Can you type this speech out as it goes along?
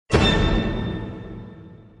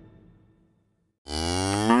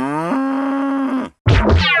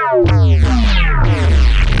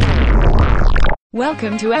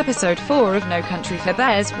Welcome to episode 4 of No Country for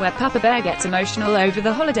Bears, where Papa Bear gets emotional over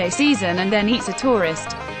the holiday season and then eats a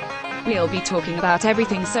tourist. We'll be talking about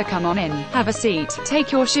everything, so come on in, have a seat,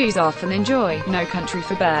 take your shoes off and enjoy No Country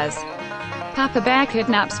for Bears. Papa Bear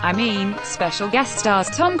kidnaps, special guest stars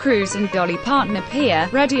Tom Cruise and Dolly Parton appear,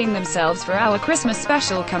 readying themselves for our Christmas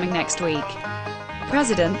special coming next week.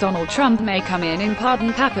 President Donald Trump may come in and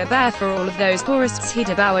pardon Papa Bear for all of those tourists he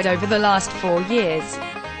devoured over the last 4 years.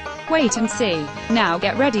 Wait and see. Now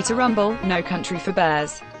get ready to rumble, No Country for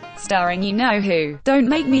Bears. Starring you know who. Don't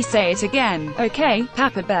make me say it again, okay,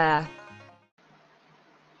 Papa Bear?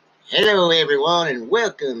 Hello everyone and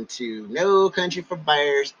welcome to No Country for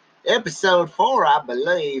Bears, episode 4 I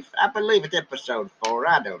believe it's episode 4,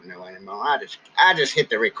 I don't know anymore, I just hit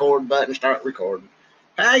the record button, start recording.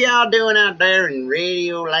 How y'all doing out there in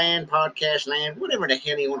radio land, podcast land, whatever the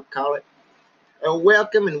hell you want to call it?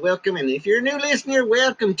 Welcome, and if you're a new listener,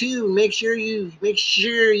 welcome too. Make sure you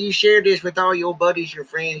share this with all your buddies, your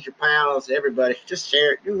friends, your pals, everybody. Just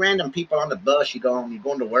share it. Do random people on the bus you're going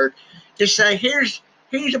to work. Just say, here's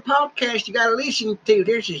a podcast you got to listen to.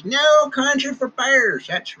 This is No Country for Bears.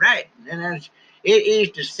 That's right. And it is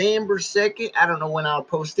December 2nd. I don't know when I'll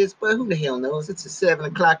post this, but who the hell knows? It's 7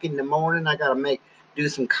 o'clock in the morning. I got to do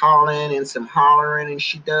some calling and some hollering and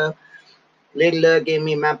stuff. Little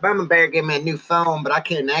Mama Bear gave me a new phone, but I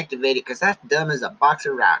couldn't activate it because that's dumb as a box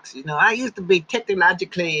of rocks. You know, I used to be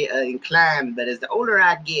technologically inclined, but as the older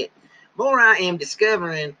I get, more I am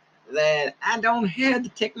discovering that I don't have the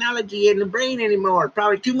technology in the brain anymore.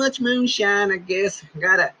 Probably too much moonshine, I guess.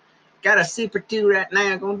 Got a sip or two right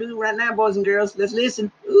now. Gonna do it right now, boys and girls. Let's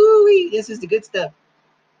listen. Ooh, this is the good stuff.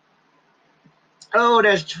 Oh,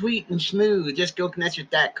 that's sweet and smooth. Just go connect with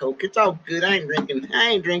that Coke. It's all good. I ain't drinking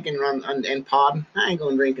and pod. I ain't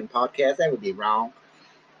gonna drink in podcast. That would be wrong.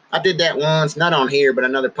 I did that once, not on here, but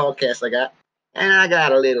another podcast I got. And I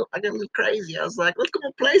got a little crazy. I was like, let's go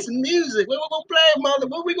play some music. What we gonna play, mother?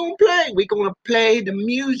 What we gonna play? We gonna play the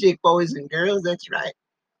music, boys and girls. That's right.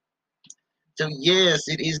 So yes,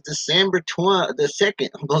 it is December 2nd.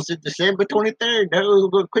 I'm gonna say December 23rd. No,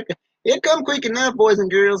 go quicker. It come quick enough, boys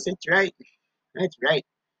and girls. That's right. That's right.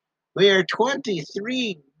 We are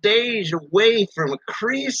 23 days away from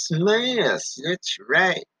Christmas. That's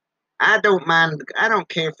right. I don't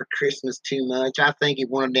care for Christmas too much. I think it's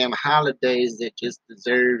one of them holidays that just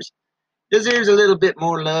deserves a little bit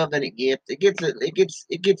more love than it gets. It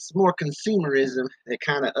gets more consumerism that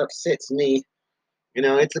kind of upsets me. You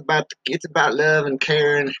know, it's about love and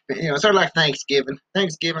caring. You know, sort of like Thanksgiving.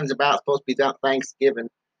 Thanksgiving's supposed to be about Thanksgiving,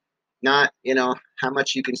 not, how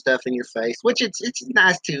much you can stuff in your face, which it's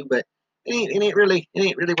nice too, but it ain't really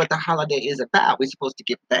what the holiday is about. We're supposed to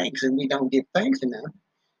give thanks, and we don't give thanks enough.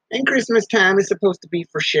 And Christmas time is supposed to be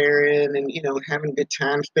for sharing and, having a good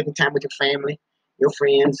time, spending time with your family, your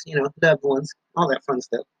friends, loved ones, all that fun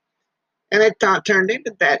stuff. And it turned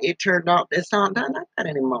into that. It's not like that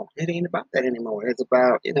anymore. It ain't about that anymore. It's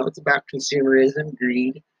about, it's about consumerism,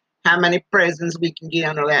 greed, how many presents we can get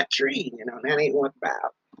under that tree. That ain't what it's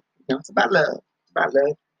about. It's about love. It's about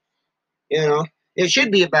love. It should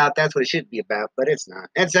be about, that's what it should be about, but it's not.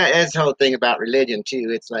 That's the whole thing about religion, too.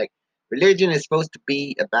 It's like religion is supposed to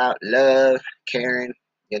be about love, caring,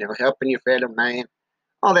 helping your fellow man,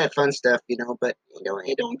 all that fun stuff, but,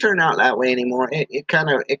 it don't turn out that way anymore. It kind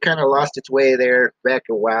of lost its way there back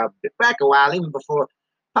a while, even before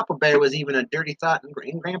Papa Bear was even a dirty thought in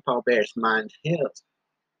Grandpa Bear's mind. Yes.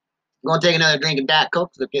 I'm going to take another drink of Diet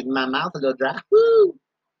Coke to get in my mouth a little dry. Woo!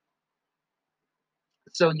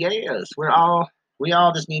 So yes, we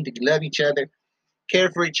all just need to love each other,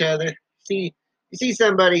 care for each other. You see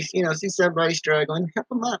somebody struggling, help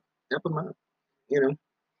them up, give them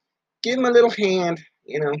a little hand,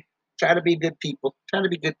 try to be good people,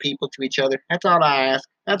 to each other. That's all I ask.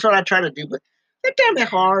 That's what I try to do. But sometimes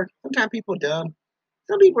it's hard. Sometimes people are dumb.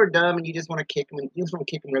 Some people are dumb, and you just want to kick them, and you just want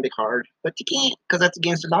to kick them really hard, but you can't because that's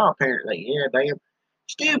against the law apparently. Yeah, damn.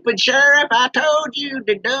 Stupid sheriff! I told you,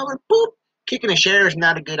 the dumb poop. Kicking a sheriff's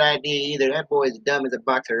not a good idea either. That boy is dumb as a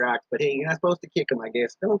box of rocks. But hey, you're not supposed to kick him, I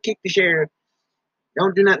guess. Don't kick the sheriff.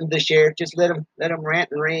 Don't do nothing to the sheriff. Just let him rant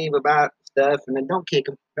and rave about stuff, and then don't kick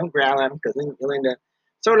him. Don't growl at him, because then you'll end up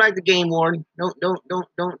sort of like the game warden. Don't growl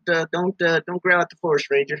at the forest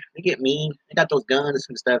ranger. They get mean. They got those guns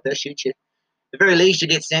and stuff. They'll shoot you. At the very least, you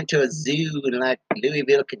get sent to a zoo in like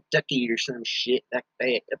Louisville, Kentucky, or some shit like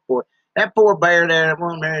that. That poor bear there, that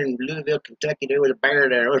one there in Louisville, Kentucky, there was a bear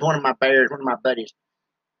there. It was one of my bears, one of my buddies.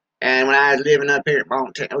 And when I was living up here in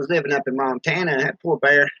Montana, that poor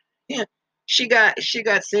bear, yeah, she got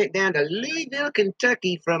sent down to Louisville,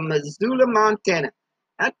 Kentucky from Missoula, Montana.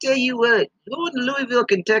 I tell you what, going to Louisville,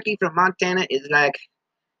 Kentucky from Montana is like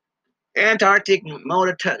Antarctic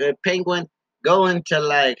penguin going to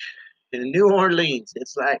like New Orleans.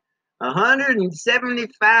 It's like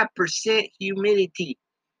 175% humidity.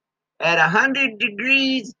 At 100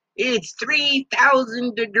 degrees, it's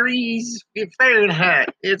 3,000 degrees Fahrenheit.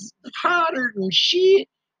 It's hotter than shit,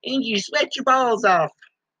 and you sweat your balls off.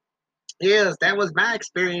 Yes, that was my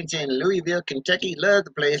experience in Louisville, Kentucky. Love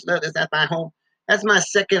the place. Love this. That's my home. That's my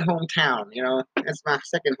second hometown. That's my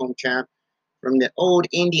second hometown from the old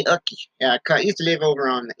Indy Ucky. Yeah, I used to live over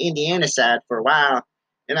on the Indiana side for a while.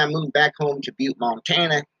 Then I moved back home to Butte,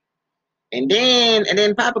 Montana. And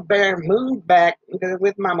then Papa Bear moved back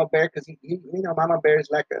with Mama Bear because Mama Bear's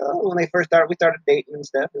like when they first started, we started dating and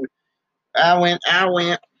stuff. And I went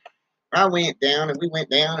down and we went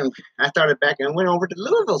down and I started back and went over to the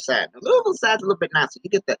Louisville side. The Louisville side's a little bit nicer. You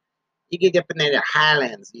get up in there the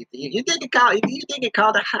highlands. You think it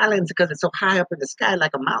called the highlands because it's so high up in the sky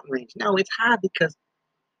like a mountain range. No, it's high because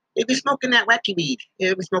they be smoking that wacky weed.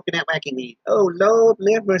 They be smoking that wacky weed. Oh Lord,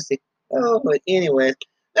 have mercy. Oh, but anyways,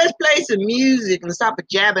 let's play some music and stop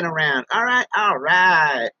jabbing around. All right, all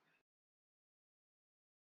right.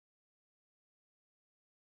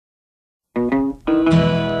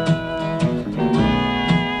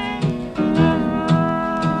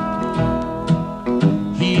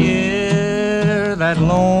 Hear that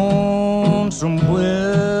lonesome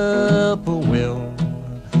whippoorwill.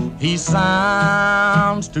 He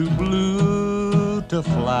sounds too blue to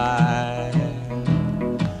fly.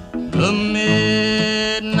 The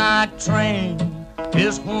midnight train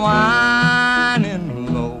is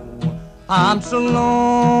whining low. I'm so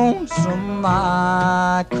lonesome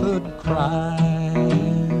I could cry.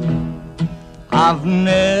 I've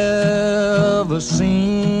never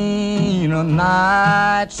seen a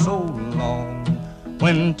night so long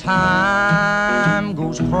when time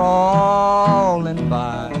goes crawling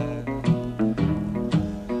by.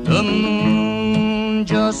 The moon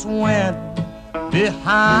just went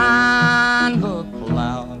behind the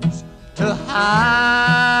clouds to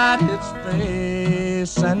hide its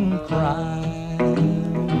face and cry.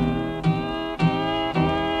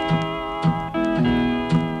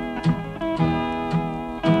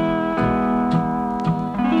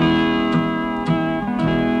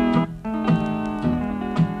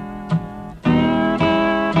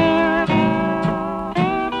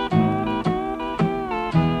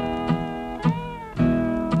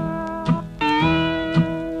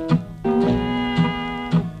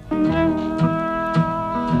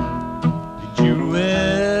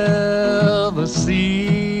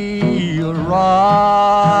 See a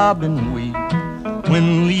robin weep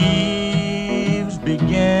when leaves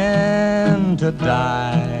begin to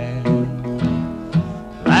die.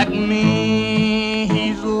 Like me,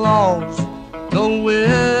 he's lost the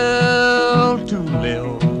will to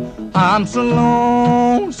live. I'm so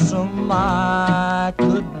lonesome I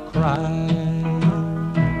could cry.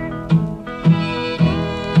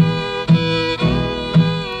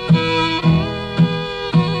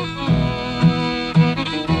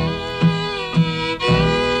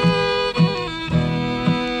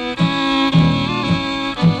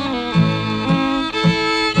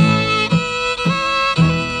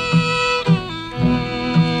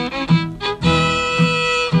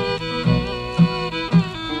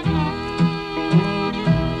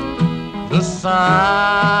 The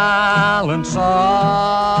silence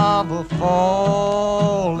of a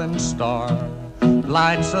falling star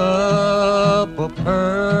lights up a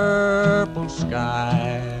purple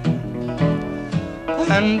sky.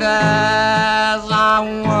 And as I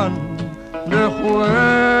wonder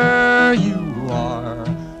where you are,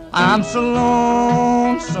 I'm so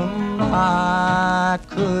lonesome I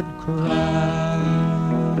could cry.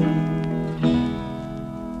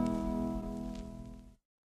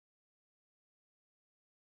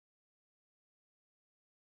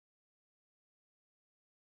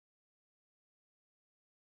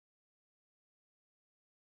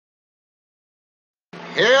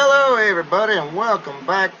 Hello, everybody, and welcome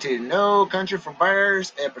back to No Country for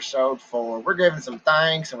Bears, episode 4. We're giving some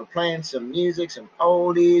thanks, and we're playing some music, some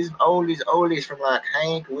oldies from like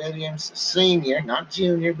Hank Williams Sr., not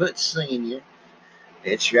Junior, but Senior.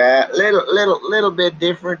 It's right, little bit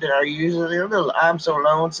different than our usual. A little I'm So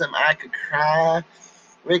Lonesome I Could Cry.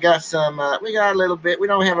 We got we got a little bit. We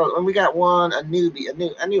don't have we got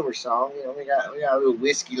a newer song. We got a little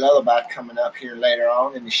whiskey lullaby coming up here later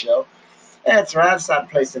on in the show. That's right. Start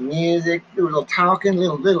to play some music, do a little talking,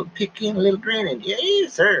 little picking, a little grinning. Yeah,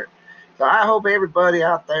 sir. So I hope everybody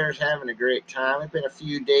out there is having a great time. It's been a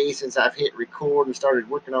few days since I've hit record and started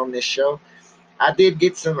working on this show. I did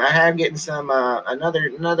get some. I have getting some another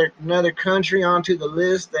country onto the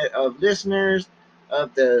list of listeners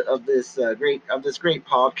of this great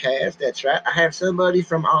podcast. That's right. I have somebody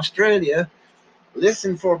from Australia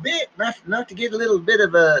listen for a bit, enough to get a little bit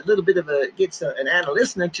of a an add a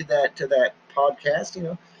listener to that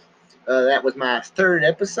podcast. That was my third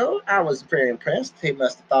episode. I was very impressed. They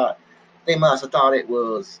must have thought it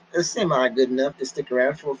was semi good enough to stick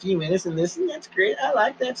around for a few minutes and listen. That's great. I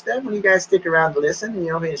like that stuff when you guys stick around to listen.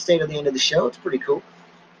 And stay to the end of the show. It's pretty cool.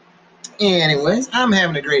 Anyways, I'm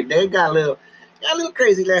having a great day. Got a little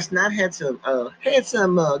crazy last night. Had some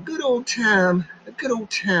good old time. A good old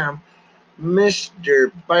time.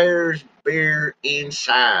 Mr. Bear's beer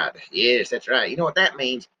inside. Yes, that's right. You know what that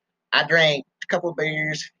means? I drank a couple of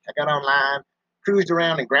beers. I got online, cruised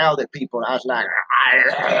around and growled at people. I was like,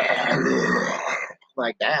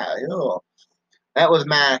 like that. That was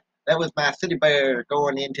my city bear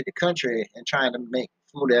going into the country and trying to make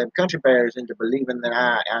fool the country bears into believing that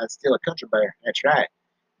I'm still a country bear. That's right.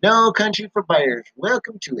 No country for bears.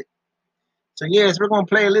 Welcome to it. So yes, we're gonna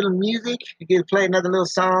play a little music. You get to play another little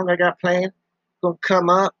song I got playing. Gonna come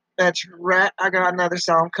up. That's right. I got another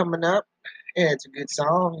song coming up. Yeah, it's a good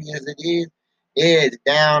song. Yes, it is. It's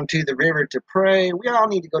Down to the River to Pray. We all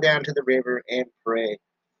need to go down to the river and pray.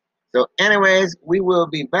 So, anyways, we will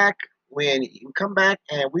be back when you come back,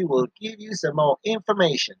 and we will give you some more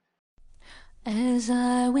information. As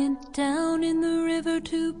I went down in the river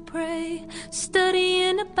to pray,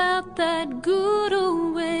 studying about that good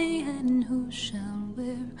old way, and who shall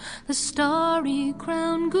wear the starry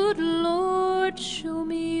crown? Good Lord, show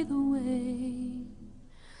me the way.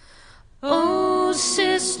 Oh,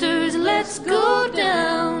 sisters, let's go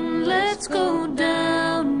down,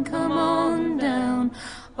 come on down.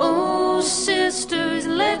 Oh, sisters,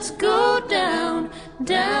 let's go down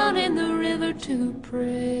in the river to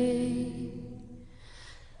pray.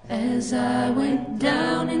 As I went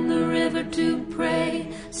down in the river to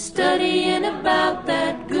pray, studying about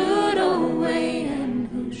that good old way, and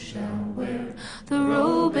who shall wear the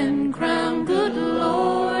robe and crown? Good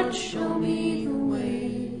Lord, show me the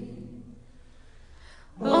way.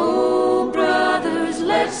 Oh, brothers,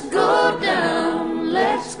 let's go down,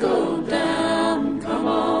 come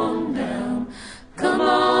on down. Come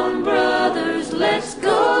on, brothers, let's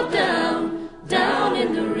go down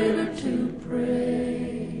in the river to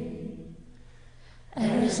pray.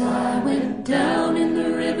 As I went down in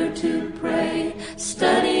the river to pray,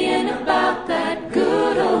 studying about that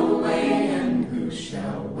good old way, and who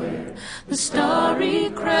shall wear the starry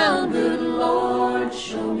crown? Good Lord,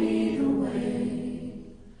 show me the way.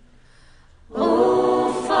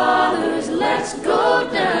 Oh, fathers, let's go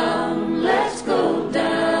down,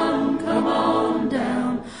 come on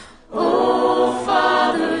down. Oh,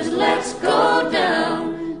 fathers, let's go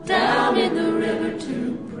down in the river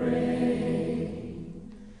to pray.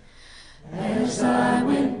 As I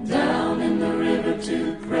went down in the river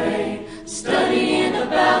to pray, studying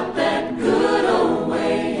about that good old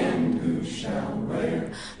way, and who shall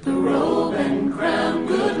wear the robe and crown?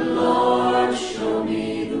 Good Lord, show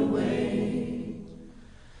me the way.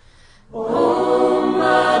 Oh,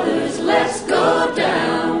 mothers, let's go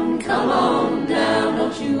down, come on down,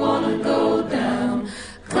 don't you want to go down?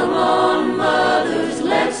 Come on, mothers,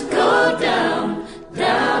 let's go down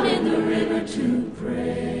in the river to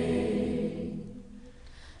pray.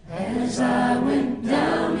 As I went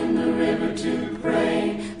down in the river to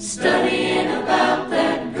pray, studying about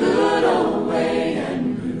that good old way,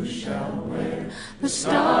 and who shall wear the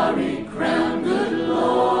starry crown? Good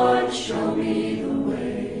Lord, show me the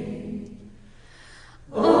way.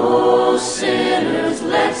 Oh, sinners,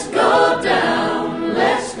 let's go down,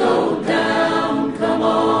 come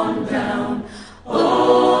on down.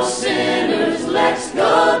 Oh, sinners, let's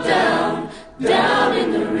go down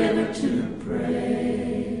in the river to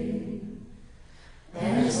pray.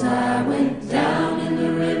 As I went down in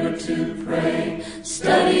the river to pray,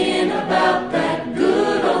 studying about that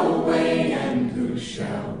good old way, and who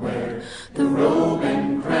shall wear the robe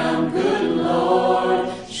and crown? Good Lord,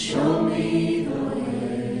 show me the way.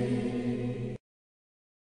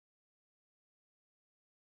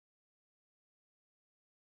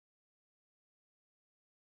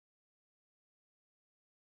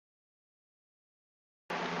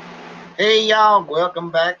 Hey y'all,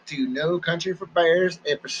 welcome back to No Country for Bears,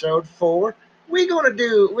 episode 4.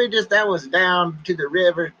 That was down to the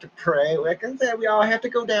river to pray. Like I said, we all have to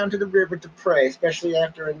go down to the river to pray, especially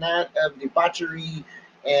after a night of debauchery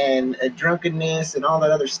and drunkenness and all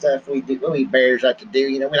that other stuff we bears like to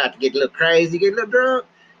do. We like to get a little crazy, get a little drunk,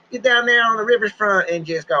 get down there on the riverfront and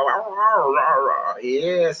just go, rah, rah, rah, rah.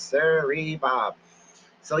 Yes, sir, Bob.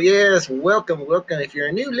 So yes, welcome. If you're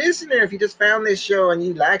a new listener, if you just found this show and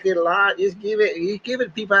you like it a lot, just give it to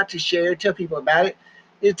people out to share, tell people about it.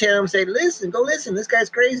 You tell them, say, listen, go listen. This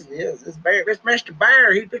guy's crazy. Yes, this bear, this Mr.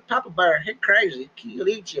 Bear, he's big Papa Bear. He's crazy. He'll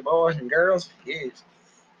eat you, boys and girls. Yes.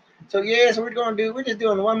 So yes, we're just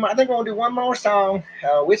doing one more. I think we're gonna do one more song,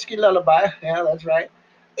 Whiskey Lullaby. Yeah, that's right.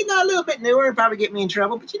 It's not a little bit newer and probably get me in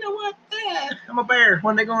trouble, but you know what? I'm a bear.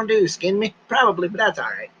 What are they gonna do? Skin me? Probably, but that's all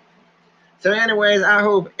right. So, anyways, I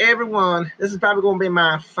hope everyone. This is probably going to be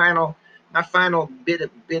my final bit of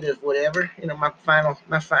whatever. My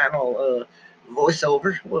final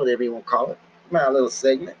voiceover, whatever you want to call it, my little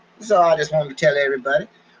segment. So I just wanted to tell everybody.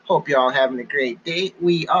 Hope you're all having a great day.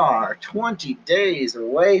 We are 20 days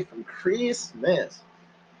away from Christmas.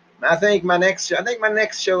 I think my next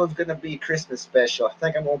show is going to be Christmas special. I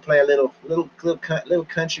think I'm going to play a little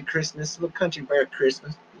country Christmas, little country bear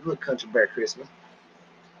Christmas, little country bear Christmas.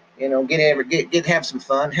 Have some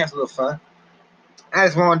fun, have a little fun. I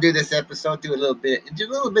just want to do this episode, do a little bit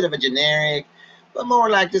of a generic, but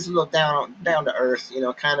more like just a little down to earth,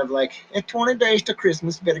 kind of like 20 days to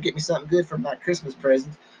Christmas. Better get me something good for my Christmas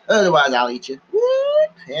presents, otherwise I'll eat you. Woo!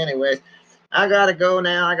 Anyways, I gotta go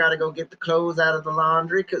now. I gotta go get the clothes out of the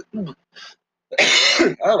laundry.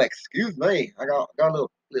 Oh, excuse me, I got a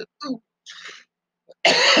little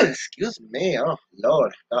excuse me. Oh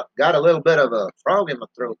Lord, got a little bit of a frog in my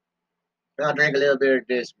throat. I'll drink a little bit of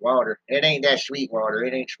this water. It ain't that sweet water.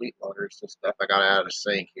 It ain't sweet water. It's the stuff I got out of the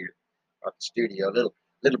sink here at the studio. Little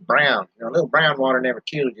brown. Little brown water never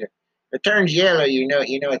kills you. If it turns yellow,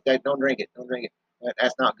 it. Don't drink it. Don't drink it.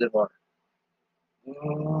 That's not good water.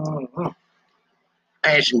 Mm-hmm.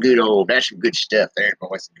 That's some good stuff there,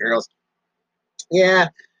 boys and girls. Yeah,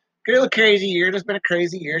 real crazy year. It's been a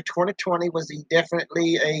crazy year. 2020 was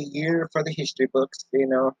definitely a year for the history books.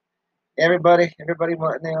 Everybody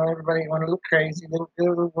went a little crazy. Little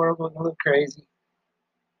world went a little crazy.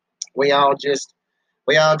 We all just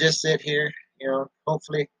sit here.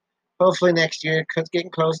 Hopefully next year, cause it's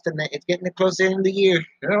getting close to the end of the year.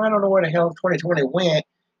 I don't know where the hell 2020 went. It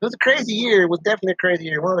was a crazy year. It was definitely a crazy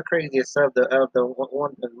year. One of the craziest of the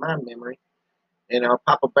one in my memory.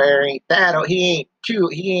 Papa Bear ain't that. He ain't too.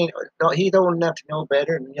 He ain't. He's old enough to know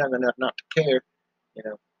better and young enough not to care. You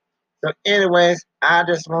know. So, anyways, I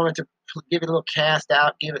just wanted to give it a little cast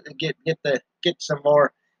out, get some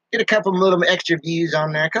more, get a couple little extra views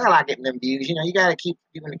on there because I like getting them views. You got to keep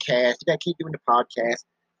doing the cast, you got to keep doing the podcast,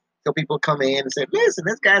 so people come in and say, "Listen,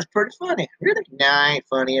 this guy's pretty funny." Really? No, I ain't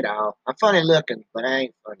funny at all. I'm funny looking, but I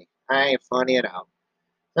ain't funny. I ain't funny at all.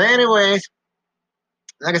 So, anyways,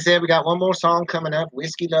 like I said, we got one more song coming up,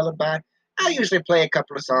 Whiskey Lullaby. I usually play a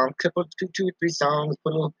couple of songs, two or three songs,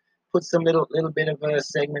 put some little bit of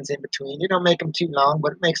segments in between. You don't make them too long,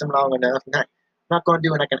 but it makes them long enough. Not going to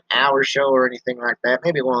do like an hour show or anything like that.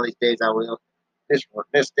 Maybe one of these days I will. This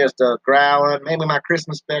just growling. Maybe my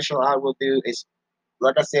Christmas special I will do is,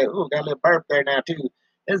 like I said, ooh, got a little burp there now too.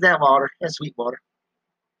 There's that water, that's sweet water.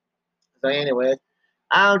 So anyway,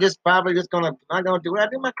 I'm gonna do when I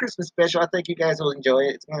do my Christmas special. I think you guys will enjoy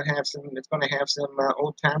it. It's gonna have some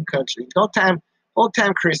old time country, old time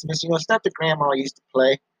Christmas. Stuff that Grandma used to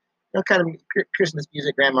play. Kind of Christmas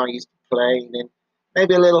music Grandma used to play, and then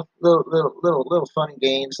maybe a little fun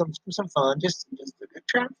games, some fun, just a good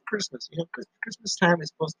time for Christmas. Because Christmas time is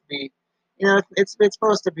supposed to be, it's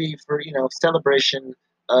supposed to be for celebration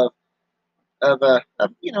of of the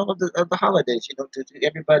holidays. To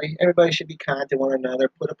everybody should be kind to one another.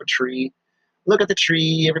 Put up a tree, look at the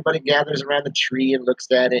tree. Everybody gathers around the tree and looks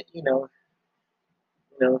at it. And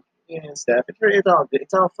stuff. It's all good.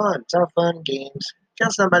 It's all fun. It's all fun and games. Till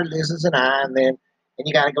somebody loses an eye, and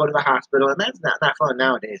you got to go to the hospital, and that's not fun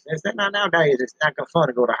nowadays. Nowadays. It's not fun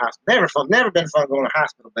to go to the hospital. Never been fun going to the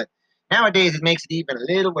hospital, but nowadays it makes it even a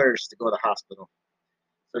little worse to go to the hospital.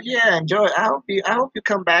 So yeah, enjoy. I hope you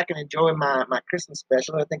come back and enjoy my Christmas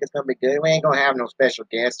special. I think it's gonna be good. We ain't gonna have no special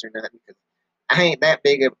guests or nothing because I ain't that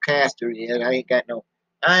big of a caster yet. I ain't got no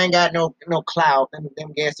clout. Them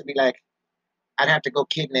guests would be like, I'd have to go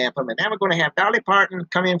kidnap them, and now we're going to have Dolly Parton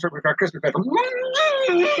come in for our Christmas special.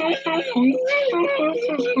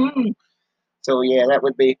 So yeah, that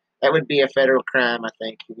would be a federal crime, I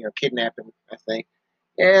think. Kidnapping, I think.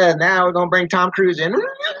 Yeah, now we're gonna bring Tom Cruise in.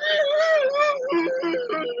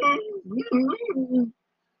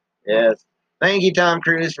 Yes. Thank you, Tom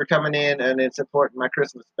Cruise, for coming in and then supporting my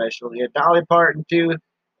Christmas special. Yeah, Dolly Parton too.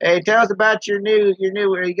 Hey, tell us about your new you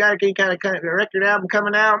got any kind of record album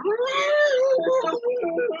coming out?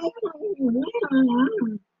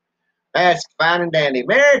 That's fine and dandy.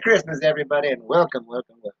 Merry Christmas, everybody, and welcome.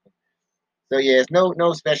 So yes, no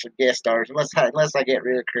special guest stars unless I get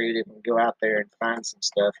real creative and go out there and find some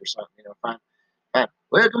stuff or something. Find.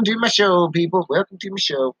 Welcome to my show, people. Welcome to my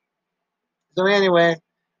show. So anyway,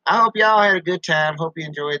 I hope y'all had a good time. Hope you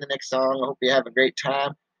enjoyed the next song. I hope you have a great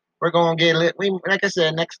time. We're gonna get lit. Like I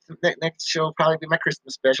said, next show will probably be my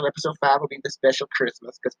Christmas special. Episode 5 will be the special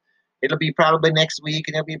Christmas because it'll be probably next week,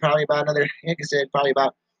 and it'll be probably about another. Like I said, probably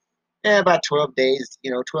about 12 days.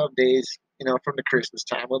 12 days. From the Christmas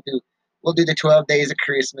time. We'll do the 12 days of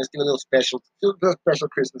Christmas. Do a little special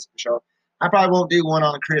Christmas show. I probably won't do one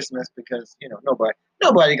on Christmas because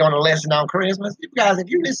nobody gonna listen on Christmas. You guys, if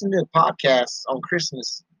you listen to podcasts on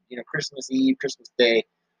Christmas, Christmas Eve, Christmas Day,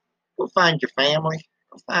 go find your family.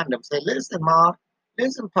 Go find them. Say, listen, Ma,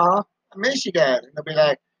 listen, Pa, I miss you guys. And they'll be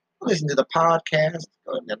like, listen to the podcast.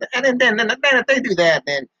 And then if they do that,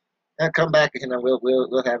 then they'll come back and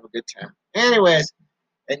we'll have a good time. Anyways,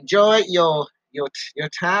 enjoy your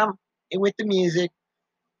time with the music.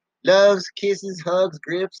 Loves, kisses, hugs,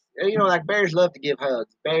 grips. Like bears love to give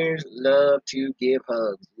hugs. Bears love to give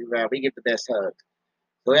hugs. You're right. We give the best hugs.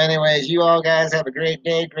 So anyways, you all guys have a great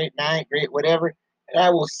day, great night, great whatever. And I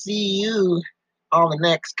will see you on the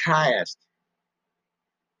next cast.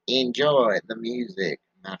 Enjoy the music,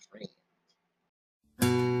 my friend.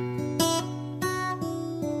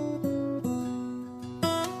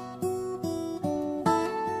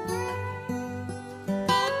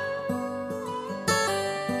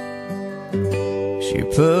 She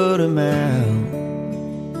put him out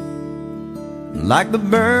like the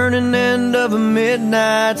burning end of a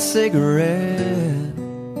midnight cigarette.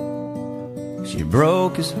 She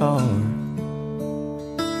broke his heart.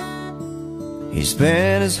 He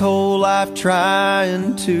spent his whole life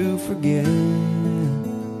trying to forget.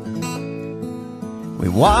 We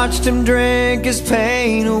watched him drink his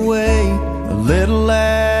pain away a little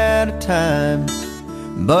at a time,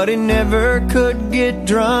 but he never could get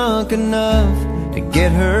drunk enough to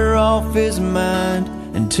get her off his mind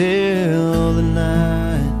until the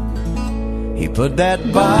night he put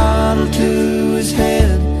that bottle to his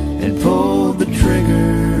head and pulled the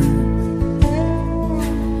trigger,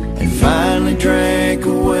 and finally drank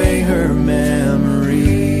away her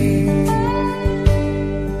memory.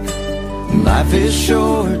 Life is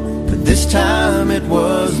short, but this time it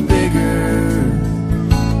was bigger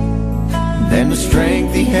than the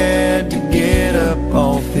strength he had to get up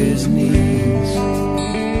off his knees.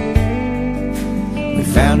 We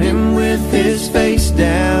found him with his face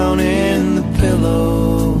down in the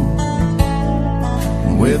pillow,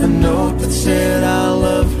 with a note that said, I'll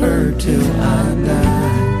love her till I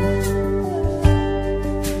die.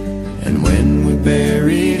 And when we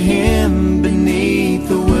buried him beneath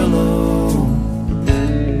the willow,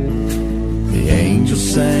 the angels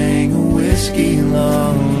sang a whiskey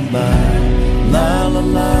lullaby. La la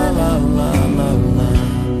la la la la la,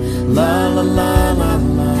 la la la la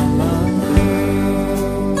la la,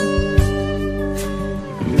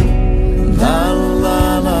 la la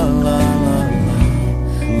la la la,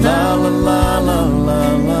 la la la la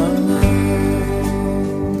la la.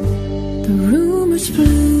 The rumors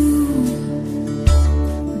flew,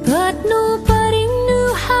 but nobody knew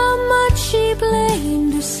how much she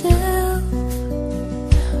blamed herself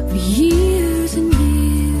for years and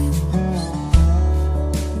years.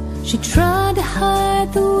 She tried to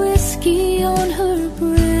hide the whiskey on her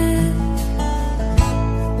breath.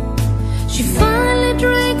 She finally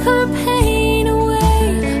drank her pain away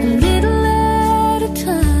a little at a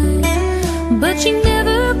time, but she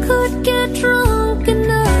never could get drunk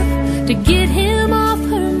enough to get him off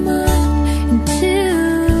her mind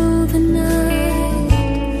until the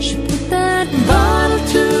night she put that bottle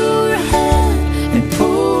to her head and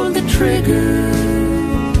pulled the trigger,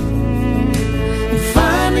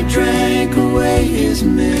 drank away his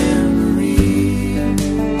memory.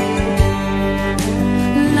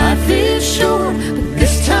 Life is short, but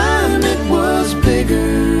this time it was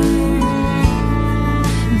bigger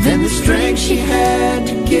than the strength she had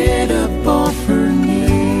to get up off her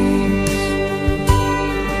knees.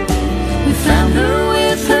 We found her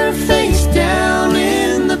with her face down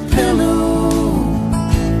in the pillow,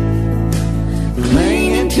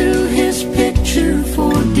 clinging to his picture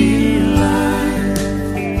for dear life.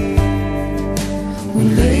 We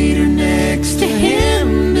laid her next to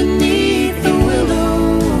him beneath the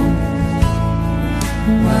willow,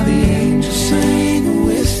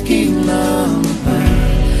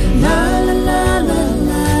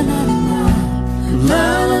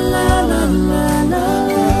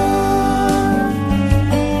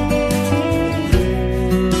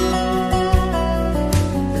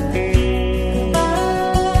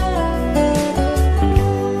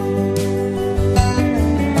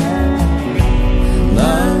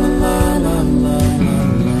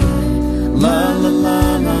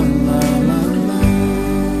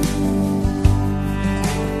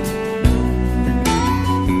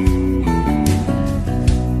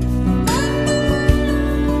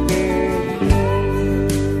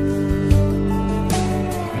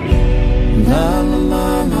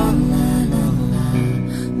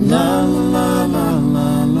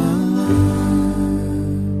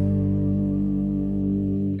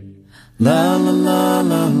 La la la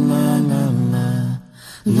la la la la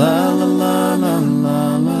la la la la la.